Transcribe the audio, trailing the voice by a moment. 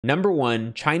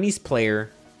#1 Chinese player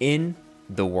in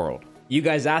the world. You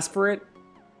guys asked for it,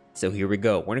 so here we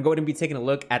go. We're gonna go ahead and be taking a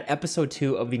look at episode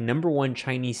 2 of the #1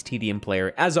 Chinese TDM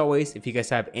player. As always, if you guys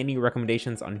have any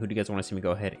recommendations on who do you guys want to see me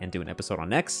go ahead and do an episode on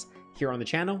next here on the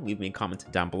channel, leave me a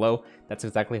comment down below. That's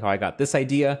exactly how I got this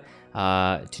idea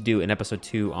to do an episode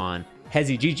 2 on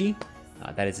HeziGigi.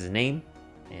 That is his name,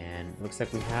 and looks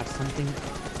like we have something.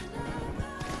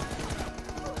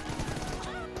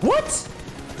 What?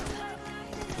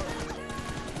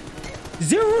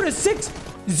 0 to 6,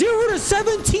 0 to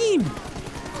 17.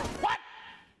 What?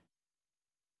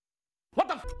 What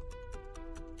the?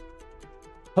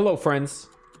 Hello, friends.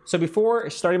 So before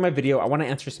starting my video, I want to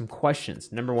answer some questions.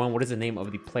 #1, what is the name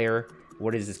of the player?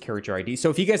 What is his character ID?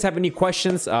 So if you guys have any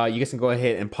questions, you guys can go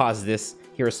ahead and pause this.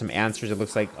 Here are some answers, it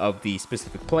looks like, of the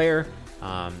specific player.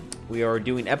 We are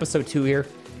doing episode 2 here.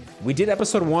 We did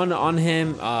episode 1 on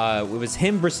him. It was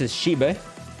him versus Shiba.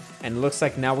 And it looks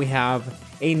like now we have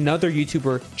another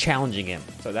YouTuber challenging him.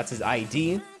 So that's his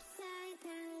ID.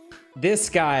 This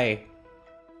guy,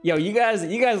 yo, you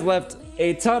guys left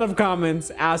a ton of comments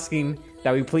asking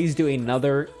that we please do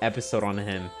another episode on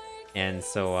him. And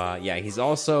so yeah, he's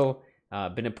also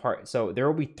been a part. So there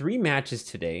will be 3 matches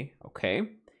today. Okay.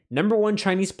 #1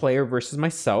 Chinese player versus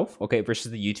myself. Okay,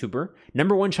 versus the YouTuber.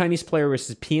 #1 Chinese player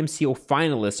versus PMCO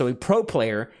finalist. So a pro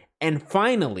player. And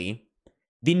finally,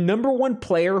 the #1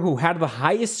 player who had the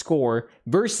highest score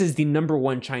versus the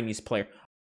 #1 Chinese player.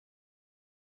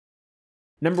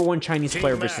 #1 Chinese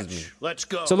player versus me. Let's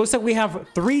go. So it looks like we have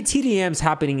 3 TDMs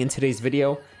happening in today's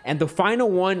video. And the final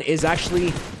one is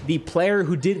actually the player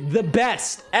who did the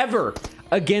best ever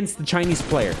against the Chinese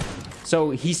player. So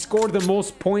he scored the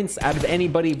most points out of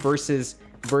anybody versus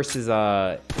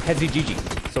HeziGigi.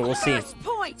 So we'll see.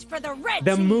 Point for the red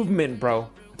The team. movement, bro.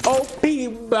 OP,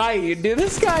 bye, dude.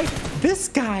 This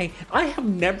guy, I have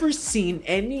never seen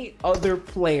any other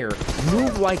player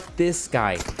move like this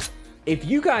guy. If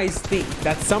you guys think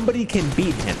that somebody can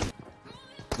beat him,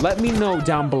 let me know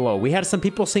down below. We had some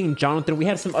people saying Jonathan. We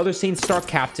had some others saying Star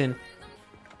Captain.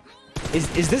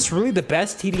 Is this really the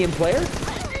best TDM player?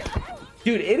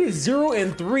 Dude, it is 0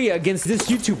 and 3 against this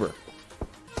YouTuber.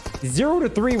 0 to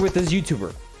 3 with this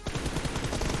YouTuber.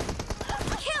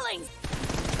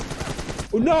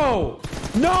 No!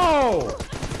 No!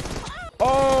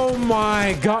 Oh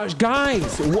my gosh,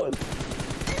 guys! What?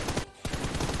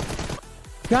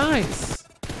 Guys!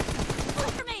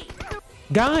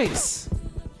 Guys!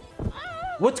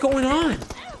 What's going on?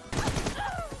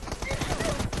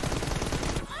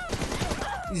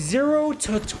 0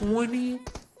 to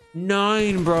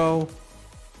 29, bro.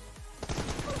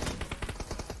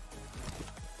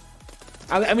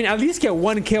 I mean, at least get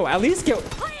 1 kill. At least get...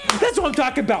 That's what I'm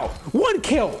talking about. 1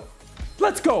 kill.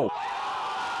 Let's go.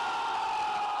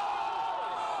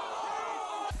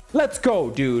 Let's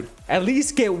go, dude. At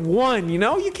least get 1. You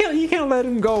know, you can't let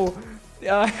him go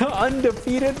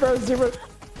undefeated, bro. 0.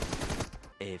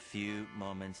 A few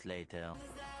moments later.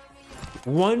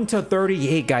 1 to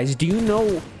 38, guys. Do you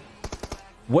know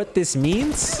what this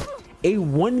means? A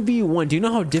 1v1. Do you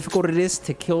know how difficult it is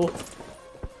to kill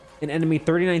an enemy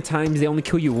 39 times? They only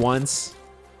kill you once.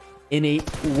 In a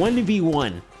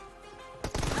 1v1.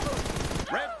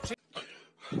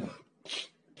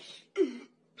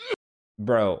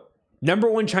 Bro,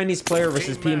 #1 Chinese player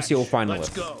versus PMCO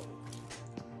finalist.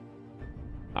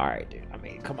 All right, dude. I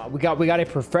mean, come on. We got a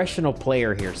professional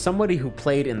player here. Somebody who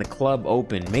played in the Club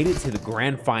Open, made it to the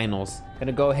grand finals.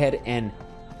 Gonna go ahead and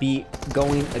be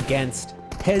going against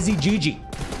HeziGigi,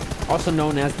 also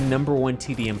known as the #1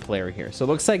 TDM player here. So it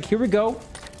looks like here we go.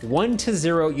 1 to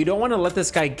 0. You don't want to let this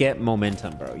guy get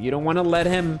momentum, bro. You don't want to let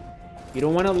him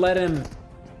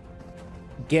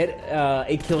get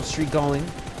a kill streak going.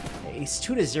 He's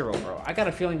 2 to 0, bro. I got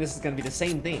a feeling this is gonna be the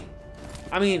same thing.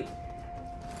 I mean,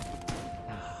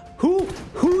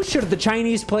 who should the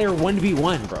Chinese player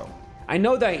 1v1, bro? I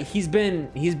know that he's been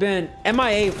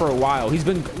MIA for a while. He's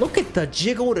been, look at the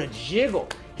jiggle to jiggle.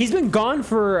 He's been gone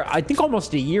for, I think,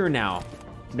 almost a year now.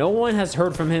 No one has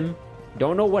heard from him.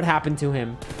 Don't know what happened to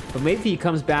him, but maybe he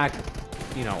comes back.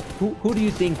 You know, who do you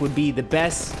think would be the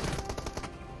best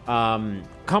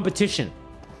competition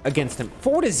against him?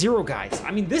 4 to 0, guys.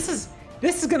 I mean, this is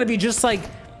gonna be just like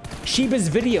Shiba's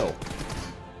video.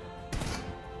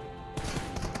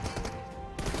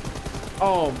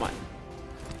 Oh my!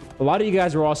 A lot of you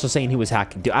guys were also saying he was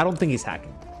hacking. Dude, I don't think he's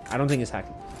hacking. I don't think he's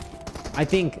hacking. I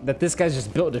think that this guy's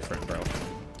just built different, bro.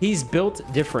 He's built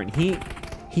different. He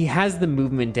has the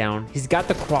movement down. He's got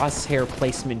the crosshair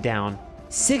placement down.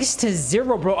 6 to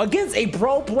 0, bro, against a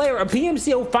pro player, a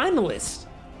PMCO finalist.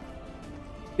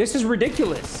 This is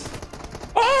ridiculous.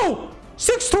 Oh,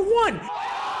 6 to 1.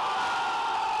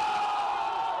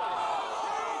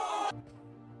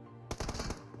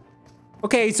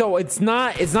 Okay, so it's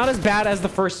not as bad as the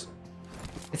first.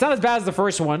 It's not as bad as the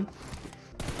first one.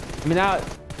 I mean, that.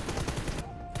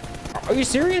 Are you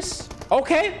serious?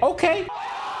 Okay, okay.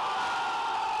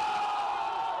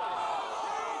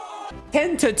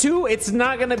 10-2. It's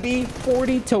not gonna be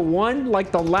 40-1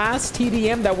 like the last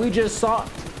TDM that we just saw.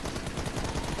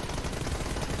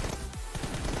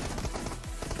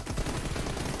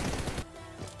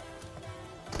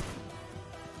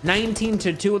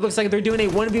 (19-2). It looks like they're doing a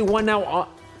 1v1 now.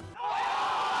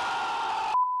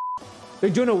 They're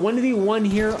doing a 1v1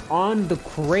 here on the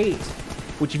crate,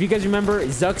 which, if you guys remember,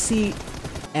 Zuxi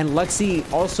and Lexi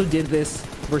also did this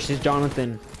versus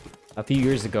Jonathan a few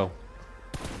years ago.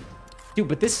 Dude,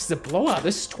 but this is a blowout.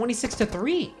 This is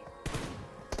 26-3.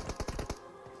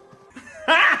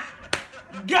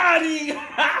 Got him!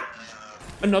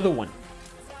 Another one.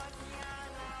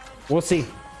 We'll see.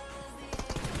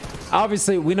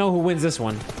 Obviously, we know who wins this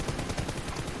one.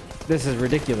 This is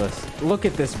ridiculous. Look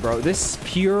at this, bro. This is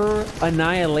pure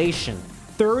annihilation.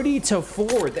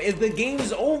 30-4. The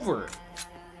game's over.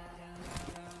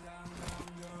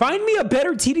 Find me a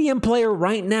better TDM player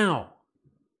right now.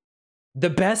 The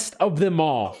best of them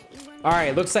all. All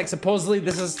right, looks like supposedly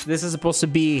this is supposed to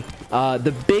be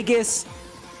the biggest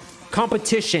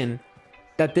competition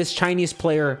that this Chinese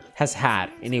player has had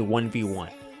in a 1v1.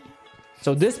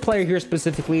 So this player here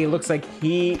specifically, it looks like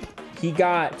he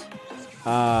got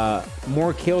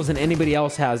more kills than anybody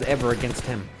else has ever against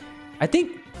him. I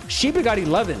think Shiba got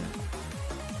 11.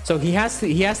 So he has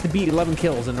to beat 11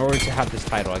 kills in order to have this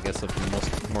title, I guess, of the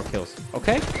most more kills.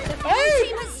 Okay.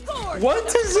 Hey!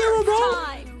 1-0, bro.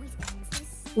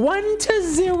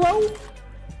 1-0.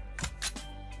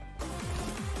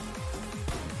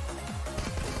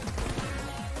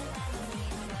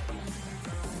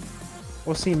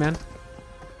 We'll see, man.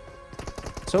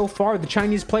 So far, the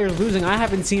Chinese player's losing. I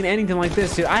haven't seen anything like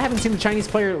this, dude. I haven't seen the Chinese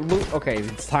player lose. Okay,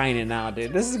 it's tying it now,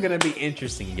 dude. This is gonna be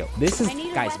interesting, yo. This is,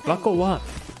 guys, buckle up,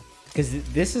 because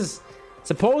this is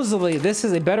supposedly this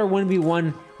is a better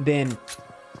 1v1 than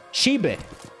Shiba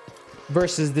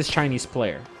versus this Chinese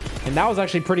player, and that was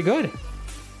actually pretty good.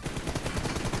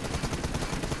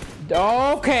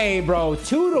 Okay, bro,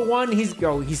 2-1.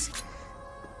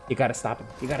 You gotta stop him.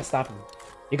 You gotta stop him.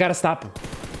 You gotta stop him.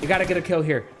 You gotta get a kill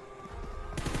here.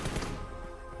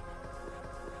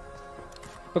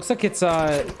 Looks like it's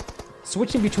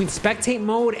switching between spectate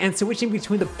mode and switching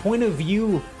between the point of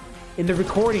view in the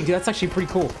recording. Dude, that's actually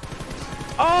pretty cool.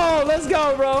 Oh, let's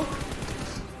go, bro.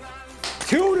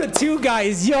 2-2,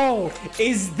 guys. Yo,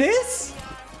 is this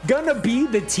gonna be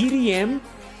the TDM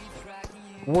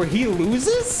where he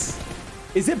loses?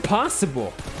 Is it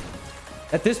possible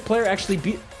that this player actually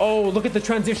beat? Oh, look at the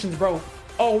transitions, bro.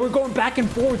 Oh, we're going back and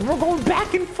forth. We're going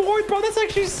back and forth, bro. That's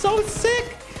actually so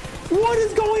sick. What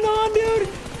is going on, dude?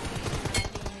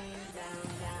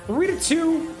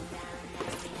 3-2.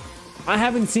 I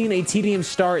haven't seen a TDM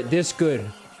start this good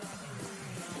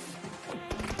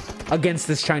against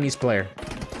this Chinese player.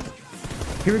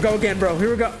 Here we go again, bro. Here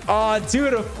we go. Oh,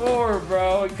 2-4,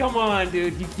 bro. Come on,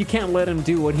 dude. You can't let him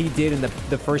do what he did in the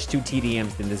first two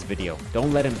TDMs in this video.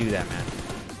 Don't let him do that, man.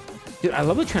 Dude, I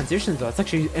love the transitions, though. It's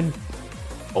actually... and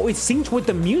oh, it syncs with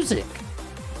the music.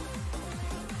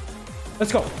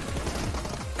 Let's go.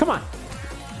 Come on.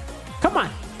 Come on.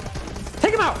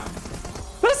 Take him out.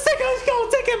 Let's go.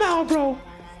 Take him out, bro.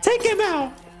 Take him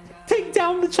out. Take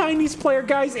down the Chinese player,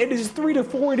 guys. It is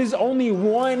 3-4. It is only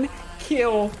 1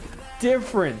 kill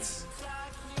difference.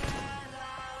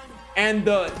 And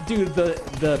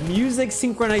the music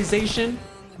synchronization,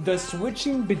 the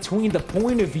switching between the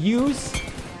point of views,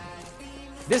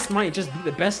 this might just be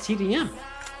the best TDM.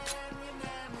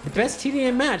 The best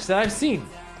TDM match that I've seen.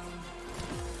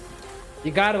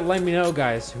 You gotta let me know,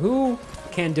 guys, who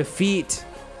can defeat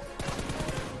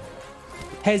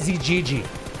Hezi Gigi.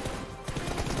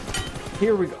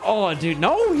 Here we go. Oh, dude,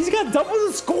 no, he's got double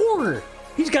the score.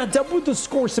 He's got double the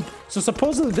score. So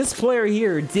supposedly this player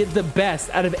here did the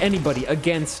best out of anybody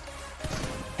against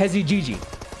Hezi Gigi.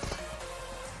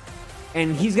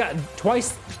 And he's got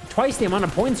twice the amount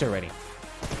of points already.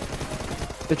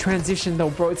 The transition,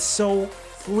 though, bro, it's so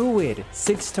fluid.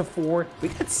 6-4. We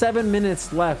got 7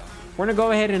 minutes left. We're gonna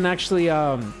go ahead and actually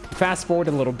fast forward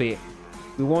a little bit.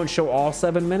 We won't show all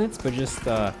 7 minutes, but just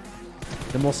the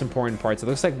most important parts. It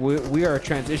looks like we are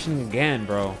transitioning again,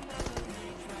 bro.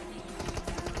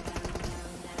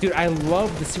 Dude, I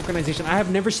love the synchronization. I have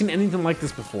never seen anything like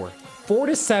this before.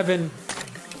 4-7.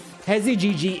 Hezi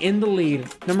Gigi in the lead.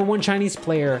 #1 Chinese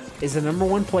player is the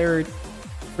 #1 player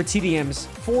for TDMs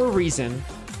for a reason.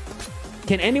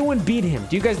 Can anyone beat him?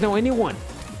 Do you guys know anyone?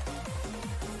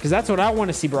 Because that's what I want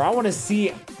to see, bro. I want to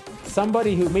see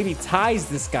somebody who maybe ties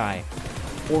this guy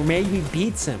or maybe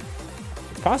beats him.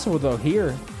 It's possible though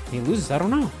here he loses. I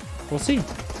don't know. We'll see.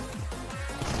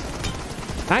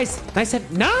 Nice, nice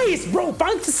hit. Nice, bro.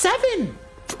 5-7.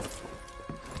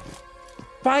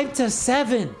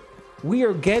 5-7. We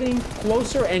are getting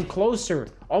closer and closer.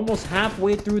 Almost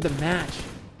halfway through the match.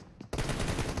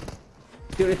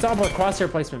 Dude, it's all about crosshair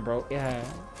placement, bro. Yeah.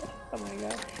 Oh my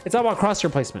god. It's all about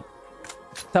crosshair placement.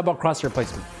 It's all about crosshair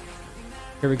placement.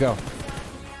 Here we go.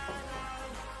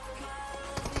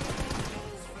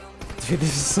 Dude,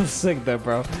 this is so sick though,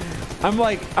 bro. I'm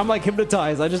like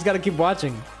hypnotized. I just gotta keep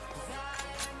watching.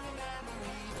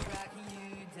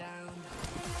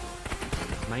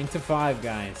 Nine to 5,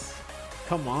 guys.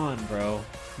 Come on, bro.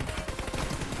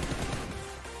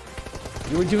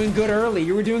 You were doing good early.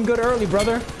 You were doing good early,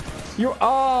 brother.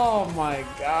 Oh my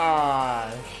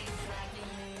gosh.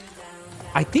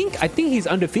 I think he's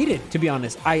undefeated, to be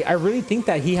honest. I really think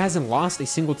that he hasn't lost a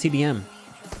single TDM.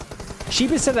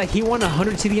 Sheba said that he won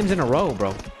 100 TDMs in a row,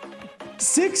 bro.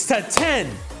 6-10.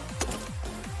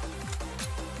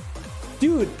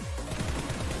 Dude,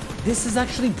 this is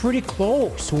actually pretty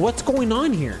close. What's going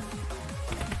on here?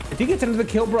 If he gets another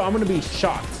kill, bro, I'm gonna be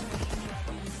shocked.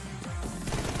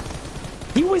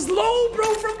 He was low,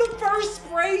 bro, from the first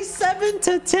spray.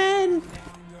 7-10.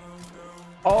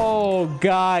 Oh,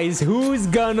 guys, who's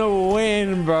gonna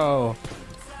win, bro?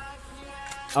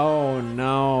 Oh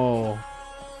no.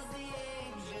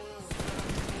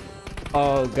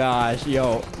 Oh gosh,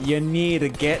 yo, you need to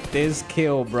get this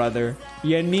kill, brother.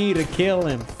 You need to kill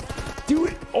him.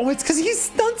 Dude, oh, it's because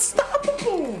he's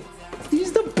unstoppable.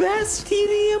 He's the best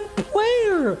TDM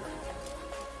player.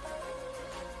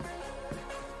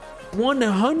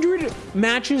 100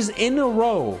 matches in a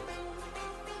row.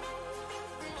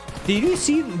 Did you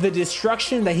see the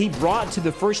destruction that he brought to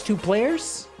the first two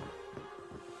players?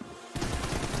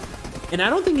 And I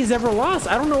don't think he's ever lost.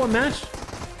 I don't know what match.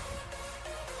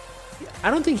 I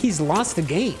don't think he's lost a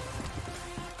game.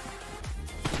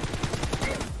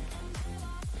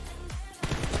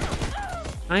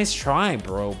 Nice try,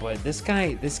 bro, but this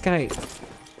guy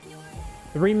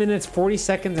 3 minutes 40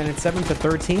 seconds and it's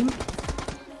 7-13.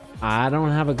 I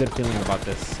don't have a good feeling about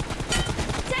this.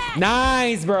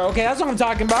 Nice, bro. Okay, that's what I'm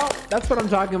talking about. That's what I'm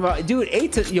talking about. Dude,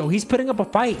 yo, he's putting up a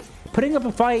fight. Putting up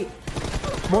a fight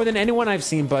more than anyone I've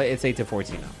seen, but it's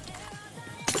 8-14 now.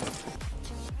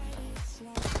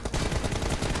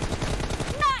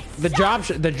 The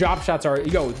drop shots are,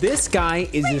 yo, this guy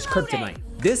is his kryptonite.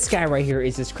 This guy right here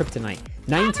is his kryptonite.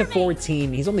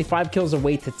 9-14. He's only 5 kills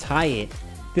away to tie it.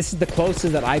 This is the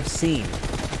closest that I've seen.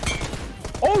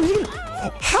 Oh,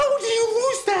 how do you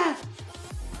lose that?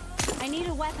 I need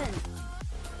a weapon.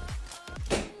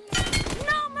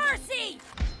 No mercy.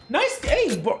 Nice.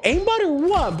 Hey, bro, aimbot or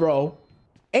what, bro?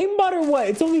 Aimbot or what?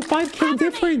 It's only 5 kill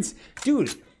difference.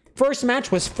 Dude, first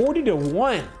match was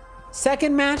 40-1.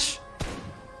 Second match,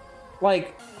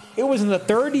 like, it was in the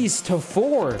 30s to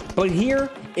 4. But here,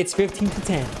 it's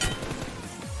 15-10.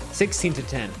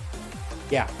 16-10.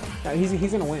 Yeah,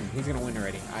 he's gonna win. He's gonna win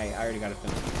already. I already got a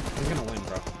feeling. He's gonna win,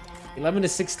 bro.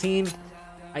 11-16.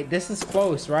 This is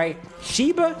close, right?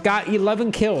 Sheba got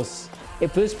 11 kills.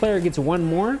 If this player gets one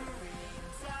more,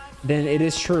 then it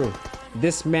is true.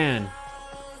 This man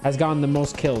has gotten the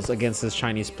most kills against this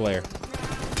Chinese player.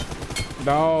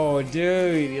 Oh,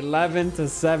 dude,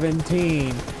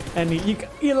 11-17. And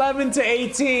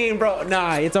 11-18, bro.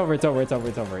 Nah, it's over.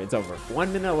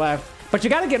 1 minute left. But you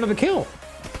gotta get another kill.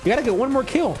 You gotta get one more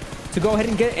kill to go ahead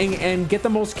and get the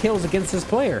most kills against this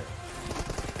player.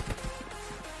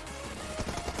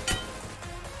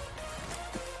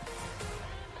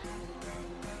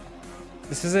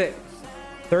 This is it.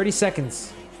 30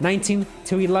 seconds.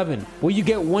 19-11. Will you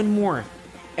get one more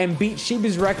and beat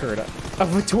Sheba's record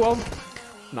of a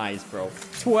 12? Nice, bro.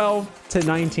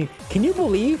 12-19. Can you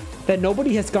believe that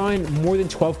nobody has gotten more than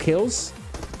 12 kills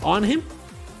on him?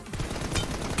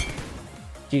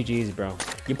 GG's, bro.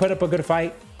 You put up a good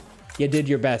fight. You did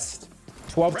your best.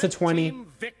 12-20.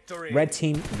 Red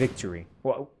team victory.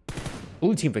 Well,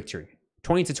 blue team victory.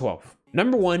 20-12.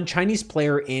 #1 Chinese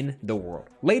player in the world.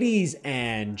 Ladies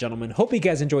and gentlemen, hope you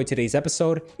guys enjoyed today's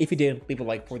episode. If you did, leave a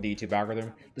like for the YouTube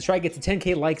algorithm. Let's try to get to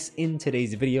 10K likes in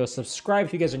today's video. Subscribe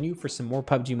if you guys are new for some more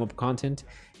PUBG mobile content.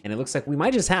 And it looks like we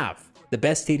might just have the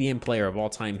best TDM player of all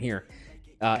time here.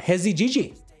 Hezi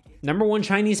GG, #1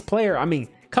 Chinese player. I mean,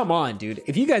 come on, dude.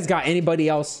 If you guys got anybody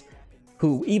else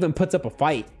who even puts up a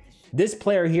fight, this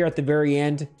player here at the very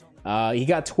end, he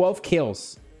got 12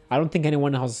 kills. I don't think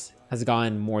anyone else has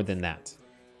gone more than that.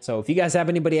 So if you guys have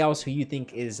anybody else who you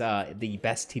think is the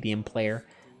best TDM player,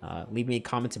 Leave me a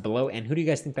comment below. And who do you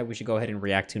guys think that we should go ahead and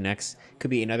react to next? Could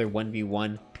be another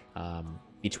 1v1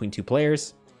 between 2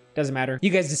 players. Doesn't matter. You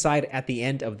guys decide at the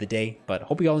end of the day. But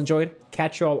hope you all enjoyed.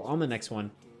 Catch you all on the next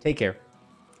one. Take care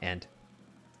and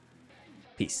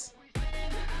peace.